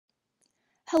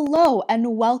Hello,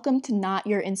 and welcome to Not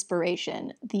Your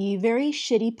Inspiration, the very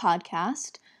shitty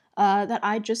podcast that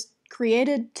I just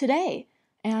created today.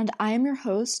 And I am your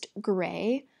host,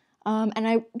 Gray. And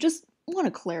I just want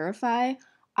to clarify,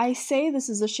 I say this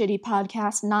is a shitty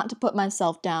podcast not to put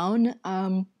myself down,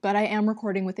 but I am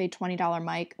recording with a $20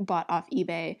 mic bought off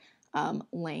eBay,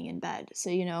 laying in bed.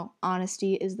 So,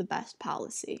 honesty is the best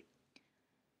policy.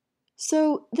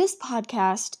 So this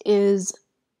podcast is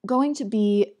going to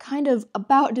be kind of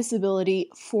about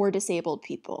disability for disabled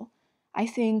people. I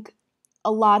think a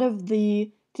lot of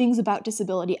the things about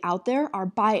disability out there are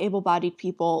by able-bodied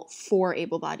people for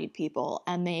able-bodied people,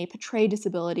 and they portray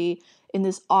disability in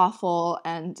this awful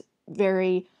and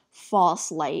very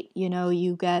false light.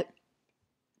 You get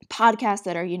podcasts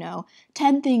that are,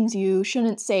 10 things you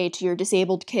shouldn't say to your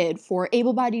disabled kid for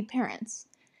able-bodied parents.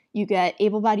 You get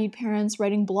able-bodied parents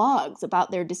writing blogs about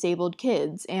their disabled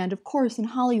kids, and of course in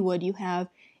Hollywood you have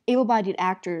able-bodied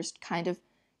actors kind of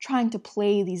trying to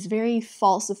play these very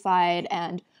falsified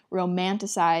and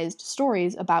romanticized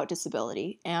stories about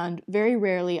disability, and very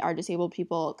rarely are disabled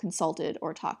people consulted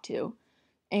or talked to.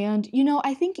 And,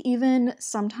 I think even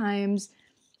sometimes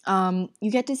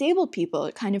you get disabled people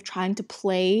kind of trying to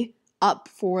play up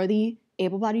for the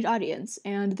able-bodied audience,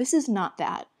 and this is not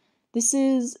that. This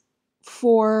is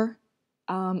for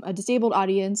a disabled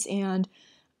audience, and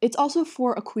it's also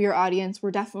for a queer audience. We're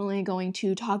definitely going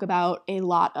to talk about a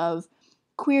lot of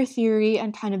queer theory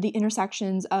and kind of the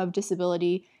intersections of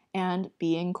disability and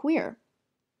being queer.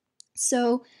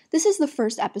 So this is the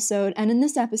first episode, and in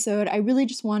this episode, I really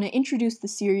just want to introduce the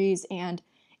series and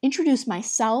introduce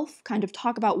myself, kind of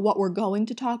talk about what we're going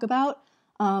to talk about.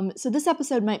 So this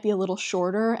episode might be a little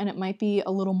shorter, and it might be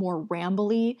a little more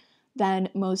rambly than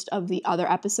most of the other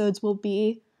episodes will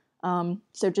be.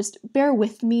 So just bear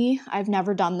with me. I've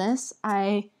never done this.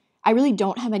 I really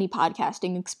don't have any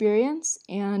podcasting experience,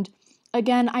 and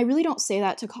again, I really don't say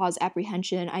that to cause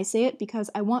apprehension. I say it because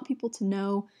I want people to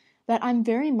know that I'm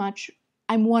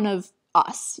one of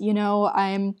us,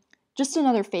 I'm just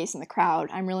another face in the crowd.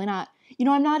 I'm really not,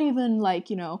 I'm not even like,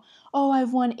 oh,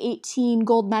 I've won 18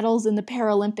 gold medals in the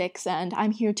Paralympics and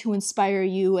I'm here to inspire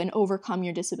you and overcome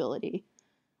your disability.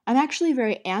 I'm actually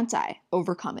very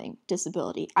anti-overcoming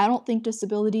disability. I don't think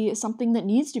disability is something that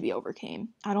needs to be overcome.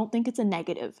 I don't think it's a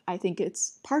negative. I think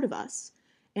it's part of us.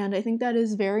 And I think that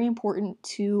is very important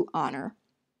to honor.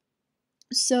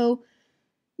 So,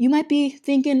 you might be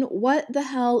thinking, what the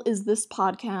hell is this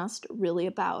podcast really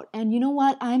about? And you know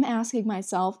what? I'm asking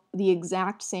myself the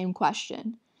exact same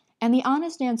question. And the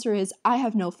honest answer is, I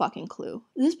have no fucking clue.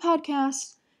 This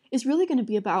podcast is really going to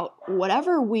be about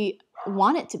whatever we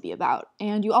want it to be about.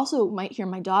 And you also might hear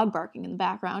my dog barking in the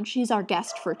background. She's our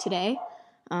guest for today.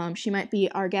 She might be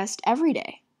our guest every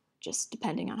day, just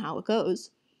depending on how it goes.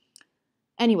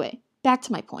 Anyway, back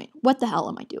to my point. What the hell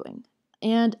am I doing?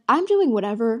 And I'm doing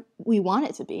whatever we want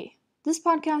it to be. This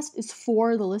podcast is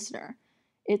for the listener.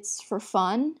 It's for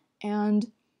fun,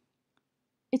 and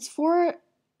it's for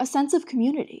a sense of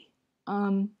community.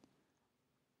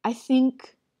 I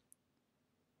think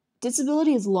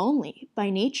disability is lonely by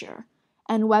nature,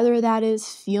 and whether that is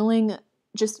feeling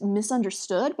just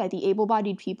misunderstood by the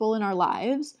able-bodied people in our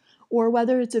lives, or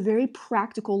whether it's a very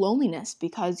practical loneliness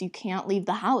because you can't leave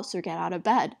the house or get out of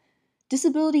bed,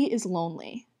 disability is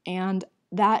lonely. And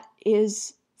that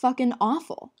is fucking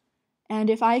awful. And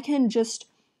if I can just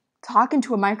talk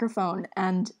into a microphone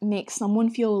and make someone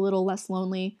feel a little less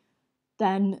lonely,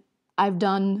 then I've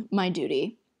done my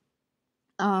duty.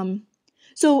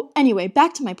 So anyway,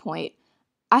 back to my point.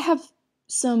 I have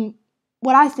some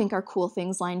what I think are cool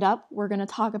things lined up. We're going to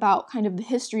talk about kind of the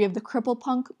history of the cripple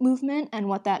punk movement and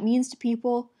what that means to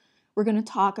people. We're going to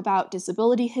talk about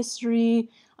disability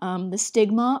history, the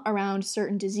stigma around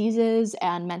certain diseases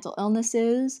and mental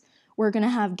illnesses. We're going to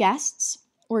have guests.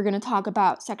 We're going to talk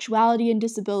about sexuality and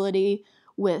disability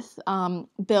with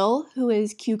Bill, who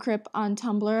is QCrip on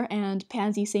Tumblr, and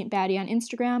Pansy St. Batty on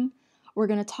Instagram. We're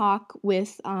going to talk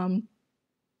with a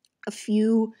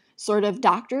few sort of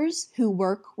doctors who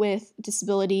work with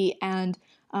disability and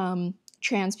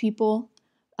trans people.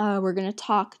 We're going to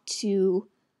talk to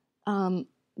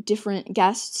different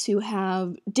guests who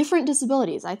have different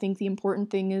disabilities. I think the important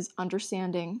thing is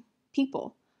understanding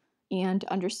people and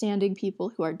understanding people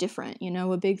who are different.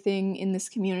 A big thing in this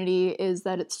community is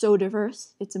that it's so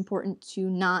diverse. It's important to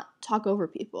not talk over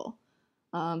people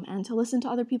and to listen to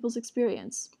other people's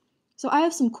experience. So I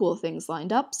have some cool things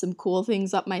lined up, some cool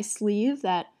things up my sleeve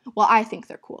that, well, I think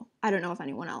they're cool. I don't know if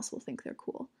anyone else will think they're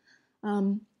cool,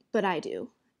 but I do.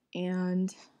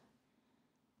 And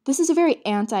this is a very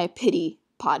anti-pity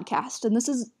podcast, and this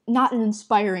is not an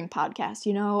inspiring podcast.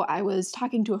 I was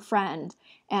talking to a friend,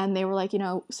 and they were like,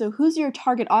 so who's your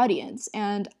target audience?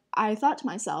 And I thought to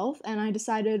myself, and I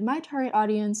decided my target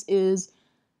audience is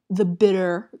the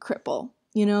bitter cripple.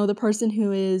 The person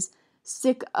who is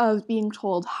sick of being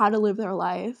told how to live their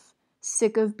life,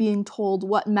 sick of being told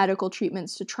what medical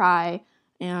treatments to try,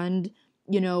 and,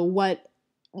 what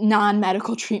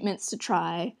non-medical treatments to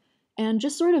try, and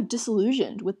just sort of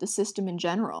disillusioned with the system in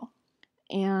general.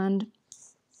 And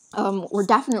we're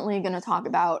definitely going to talk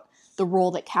about the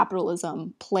role that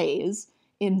capitalism plays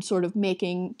in sort of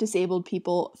making disabled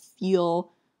people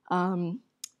feel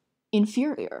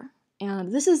inferior.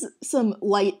 And this is some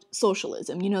light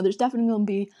socialism. There's definitely going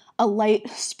to be a light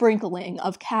sprinkling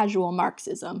of casual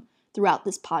Marxism throughout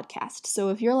this podcast. So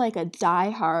if you're like a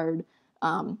diehard,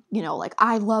 like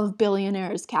I love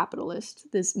billionaires capitalist,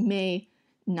 this may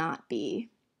not be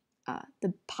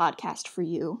the podcast for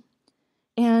you.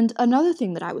 And another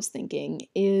thing that I was thinking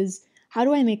is, how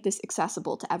do I make this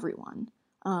accessible to everyone?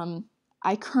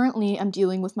 I currently am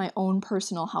dealing with my own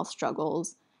personal health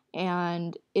struggles,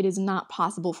 and it is not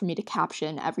possible for me to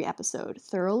caption every episode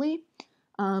thoroughly,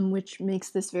 which makes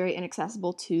this very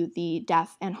inaccessible to the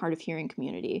deaf and hard of hearing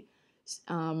community.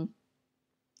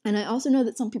 And I also know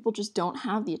that some people just don't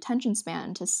have the attention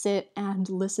span to sit and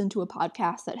listen to a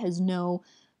podcast that has no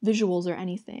visuals or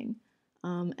anything.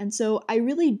 And so I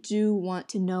really do want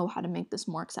to know how to make this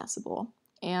more accessible.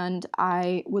 And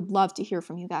I would love to hear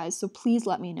from you guys, so please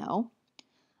let me know.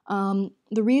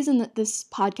 The reason that this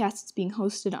podcast is being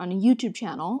hosted on a YouTube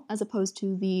channel as opposed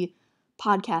to the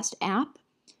podcast app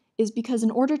is because in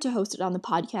order to host it on the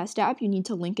podcast app, you need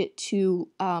to link it to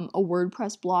a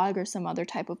WordPress blog or some other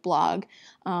type of blog.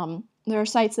 There are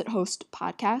sites that host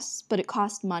podcasts, but it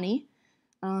costs money,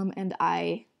 and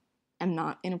I am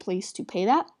not in a place to pay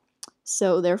that.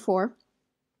 So therefore,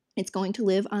 it's going to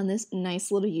live on this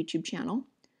nice little YouTube channel.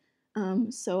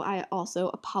 So I also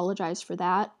apologize for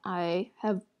that. I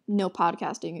have no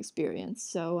podcasting experience,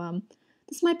 so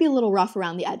this might be a little rough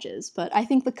around the edges, but I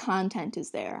think the content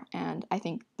is there, and I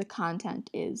think the content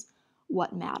is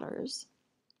what matters.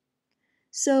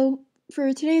 So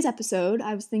for today's episode,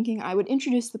 I was thinking I would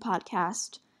introduce the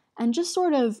podcast and just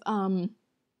sort of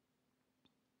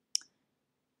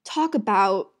talk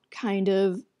about kind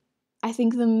of, I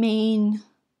think the main,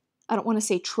 I don't want to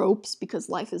say tropes because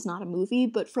life is not a movie,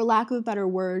 but for lack of a better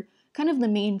word, kind of the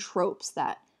main tropes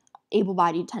that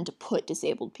able-bodied tend to put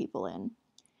disabled people in.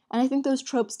 And I think those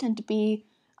tropes tend to be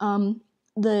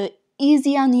the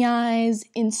easy on the eyes,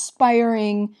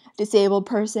 inspiring disabled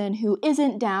person who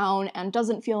isn't down and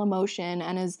doesn't feel emotion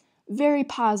and is very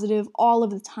positive all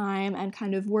of the time and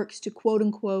kind of works to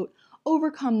quote-unquote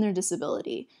overcome their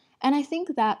disability. And I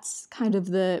think that's kind of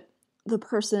the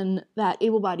person that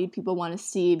able-bodied people want to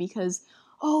see because,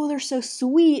 oh, they're so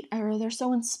sweet or they're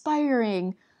so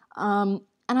inspiring. And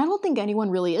I don't think anyone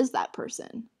really is that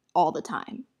person all the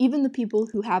time. Even the people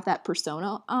who have that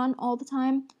persona on all the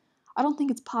time, I don't think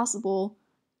it's possible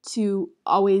to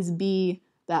always be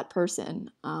that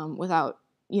person without,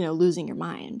 losing your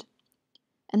mind.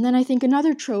 And then I think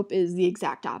another trope is the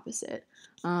exact opposite,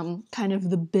 kind of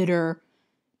the bitter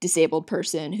disabled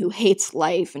person who hates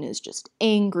life and is just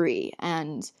angry.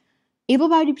 And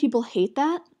able-bodied people hate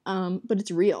that, but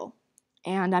it's real.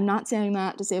 And I'm not saying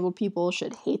that disabled people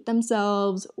should hate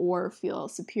themselves or feel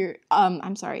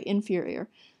inferior.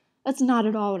 That's not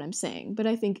at all what I'm saying. But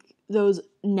I think those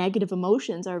negative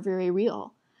emotions are very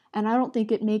real. And I don't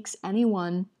think it makes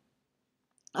anyone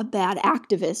a bad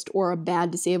activist or a bad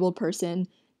disabled person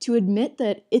to admit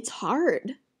that it's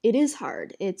hard. It is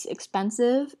hard. It's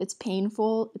expensive, it's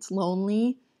painful, it's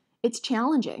lonely, it's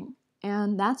challenging.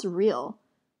 And that's real.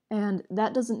 And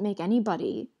that doesn't make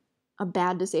anybody a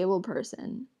bad disabled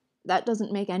person. That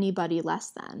doesn't make anybody less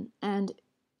than. And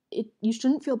you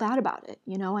shouldn't feel bad about it.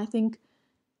 I think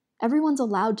everyone's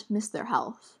allowed to miss their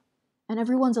health. And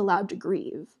everyone's allowed to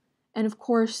grieve. And of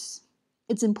course,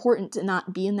 it's important to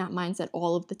not be in that mindset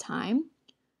all of the time.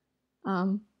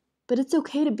 But it's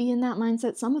okay to be in that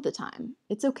mindset some of the time.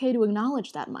 It's okay to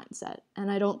acknowledge that mindset.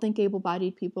 And I don't think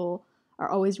able-bodied people are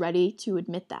always ready to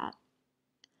admit that.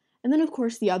 And then, of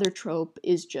course, the other trope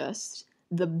is just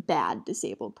the bad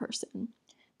disabled person.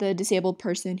 The disabled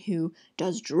person who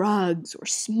does drugs or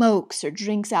smokes or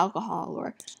drinks alcohol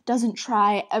or doesn't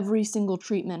try every single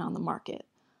treatment on the market.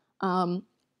 And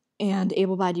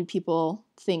able-bodied people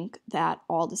think that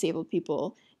all disabled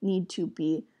people need to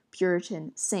be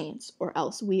Puritan saints or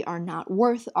else we are not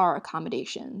worth our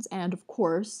accommodations. And of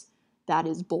course, that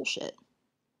is bullshit.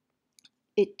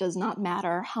 It does not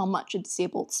matter how much a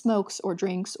disabled smokes or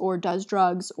drinks or does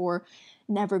drugs or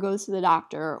never goes to the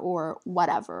doctor or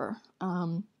whatever.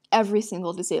 Every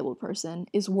single disabled person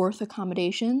is worth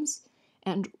accommodations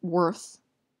and worth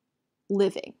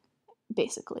living,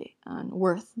 basically, and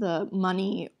worth the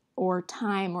money or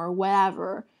time or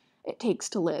whatever it takes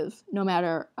to live, no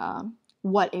matter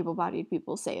what able-bodied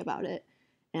people say about it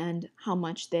and how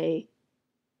much they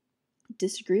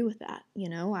disagree with that.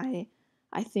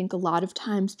 I think a lot of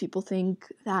times people think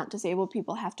that disabled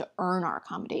people have to earn our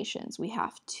accommodations. We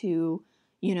have to,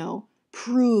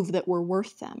 prove that we're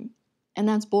worth them. And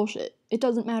that's bullshit. It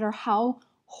doesn't matter how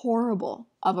horrible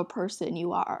of a person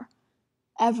you are.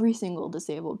 Every single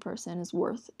disabled person is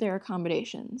worth their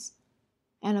accommodations.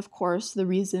 And of course, the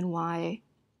reason why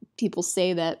people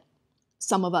say that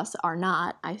some of us are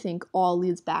not, I think all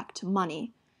leads back to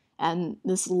money and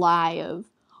this lie of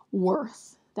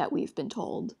worth that we've been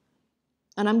told.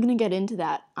 And I'm going to get into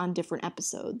that on different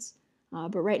episodes.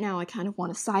 But right now I kind of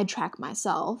want to sidetrack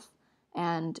myself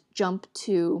and jump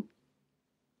to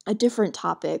a different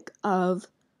topic of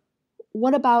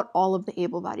what about all of the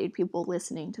able-bodied people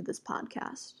listening to this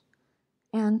podcast?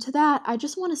 And to that, I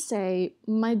just want to say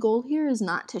my goal here is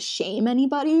not to shame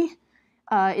anybody.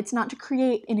 It's not to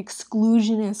create an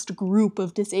exclusionist group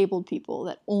of disabled people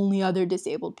that only other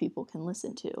disabled people can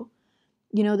listen to.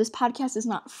 This podcast is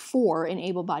not for an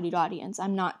able-bodied audience.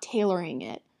 I'm not tailoring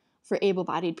it for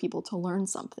able-bodied people to learn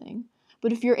something.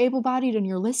 But if you're able-bodied and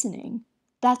you're listening,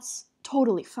 that's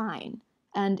totally fine.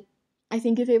 And I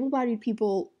think if able-bodied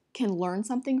people can learn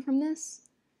something from this,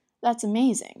 that's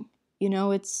amazing.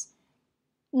 It's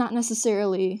not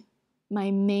necessarily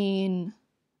my main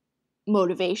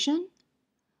motivation,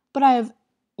 but I have,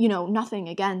 nothing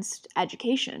against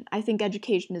education. I think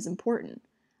education is important.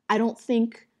 I don't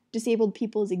think disabled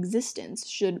people's existence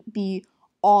should be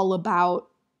all about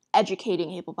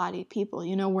educating able-bodied people.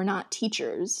 We're not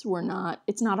teachers.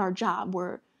 It's not our job.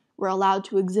 We're allowed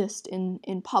to exist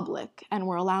in public, and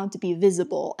we're allowed to be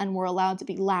visible, and we're allowed to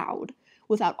be loud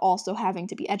without also having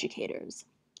to be educators.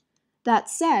 That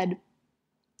said,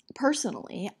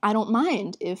 personally, I don't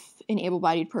mind if an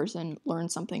able-bodied person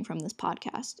learns something from this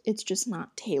podcast. It's just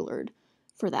not tailored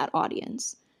for that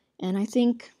audience. And I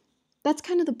think that's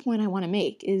kind of the point I want to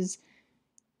make is,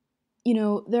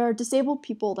 there are disabled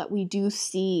people that we do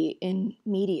see in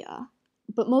media,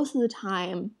 but most of the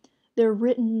time they're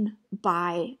written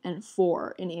by and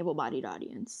for an able-bodied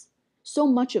audience. So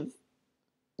much of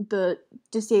the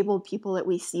disabled people that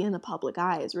we see in the public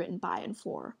eye is written by and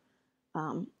for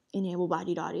an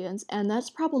able-bodied audience, and that's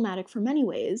problematic in many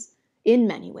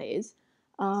ways.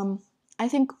 I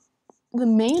think the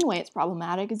main way it's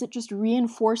problematic is it just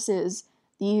reinforces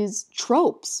these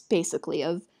tropes, basically,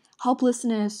 of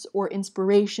helplessness or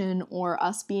inspiration or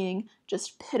us being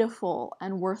just pitiful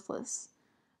and worthless.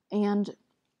 And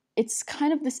it's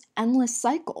kind of this endless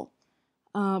cycle.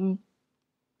 If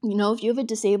you have a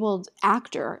disabled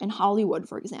actor in Hollywood,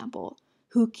 for example,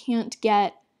 who can't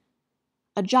get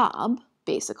a job,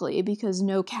 basically, because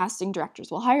no casting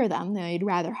directors will hire them, they'd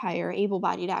rather hire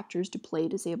able-bodied actors to play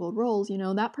disabled roles,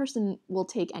 that person will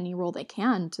take any role they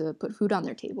can to put food on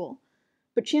their table.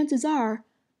 But chances are,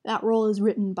 that role is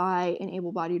written by an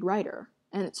able-bodied writer,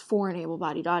 and it's for an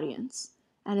able-bodied audience.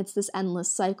 And it's this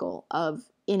endless cycle of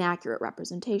inaccurate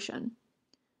representation.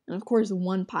 And of course,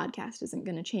 one podcast isn't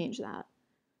going to change that.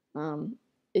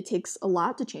 It takes a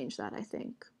lot to change that, I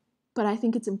think. But I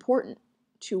think it's important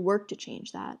to work to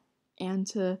change that and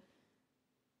to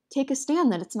take a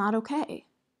stand that it's not okay.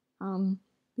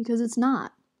 Because it's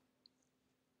not.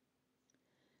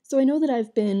 So I know that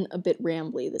I've been a bit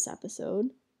rambly this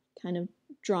episode, kind of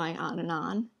drawing on and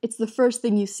on. It's the first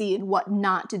thing you see in what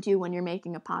not to do when you're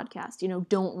making a podcast.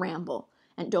 Don't ramble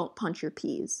and don't punch your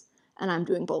peas. And I'm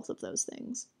doing both of those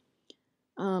things.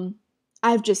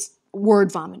 I've just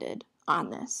word vomited on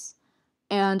this.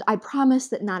 And I promise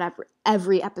that not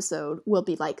every episode will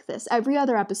be like this. Every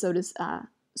other episode is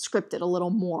scripted a little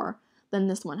more than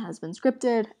this one has been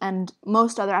scripted. And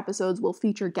most other episodes will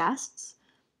feature guests.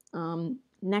 The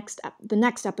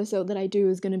next episode that I do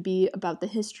is going to be about the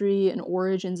history and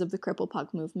origins of the Cripple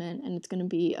Pug movement, and it's going to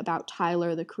be about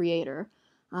Tyler, the creator,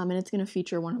 and it's going to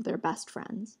feature one of their best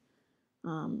friends.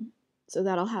 So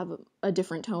that'll have a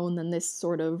different tone than this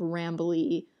sort of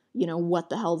rambly, what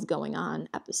the hell's going on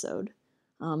episode.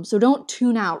 So don't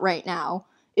tune out right now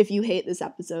if you hate this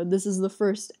episode. This is the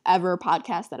first ever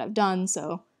podcast that I've done,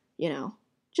 so,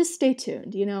 just stay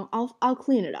tuned. I'll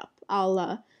clean it up.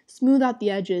 I'll smooth out the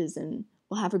edges, and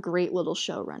we'll have a great little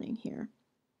show running here.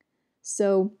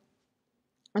 So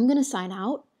I'm going to sign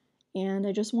out, and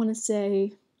I just want to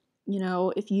say,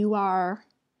 if you are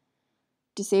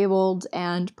disabled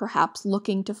and perhaps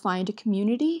looking to find a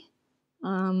community,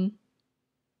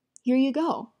 here you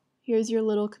go. Here's your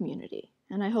little community.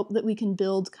 And I hope that we can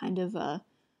build kind of a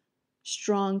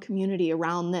strong community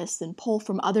around this and pull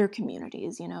from other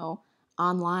communities,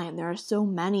 online. There are so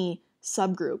many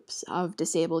subgroups of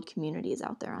disabled communities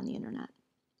out there on the internet.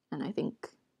 And I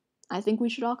think we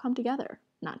should all come together,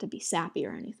 not to be sappy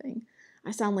or anything.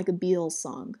 I sound like a Beatles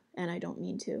song, and I don't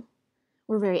mean to.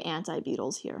 We're very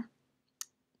anti-Beatles here.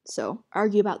 So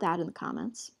argue about that in the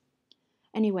comments.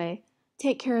 Anyway,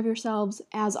 take care of yourselves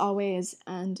as always,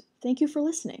 and thank you for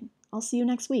listening. I'll see you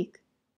next week.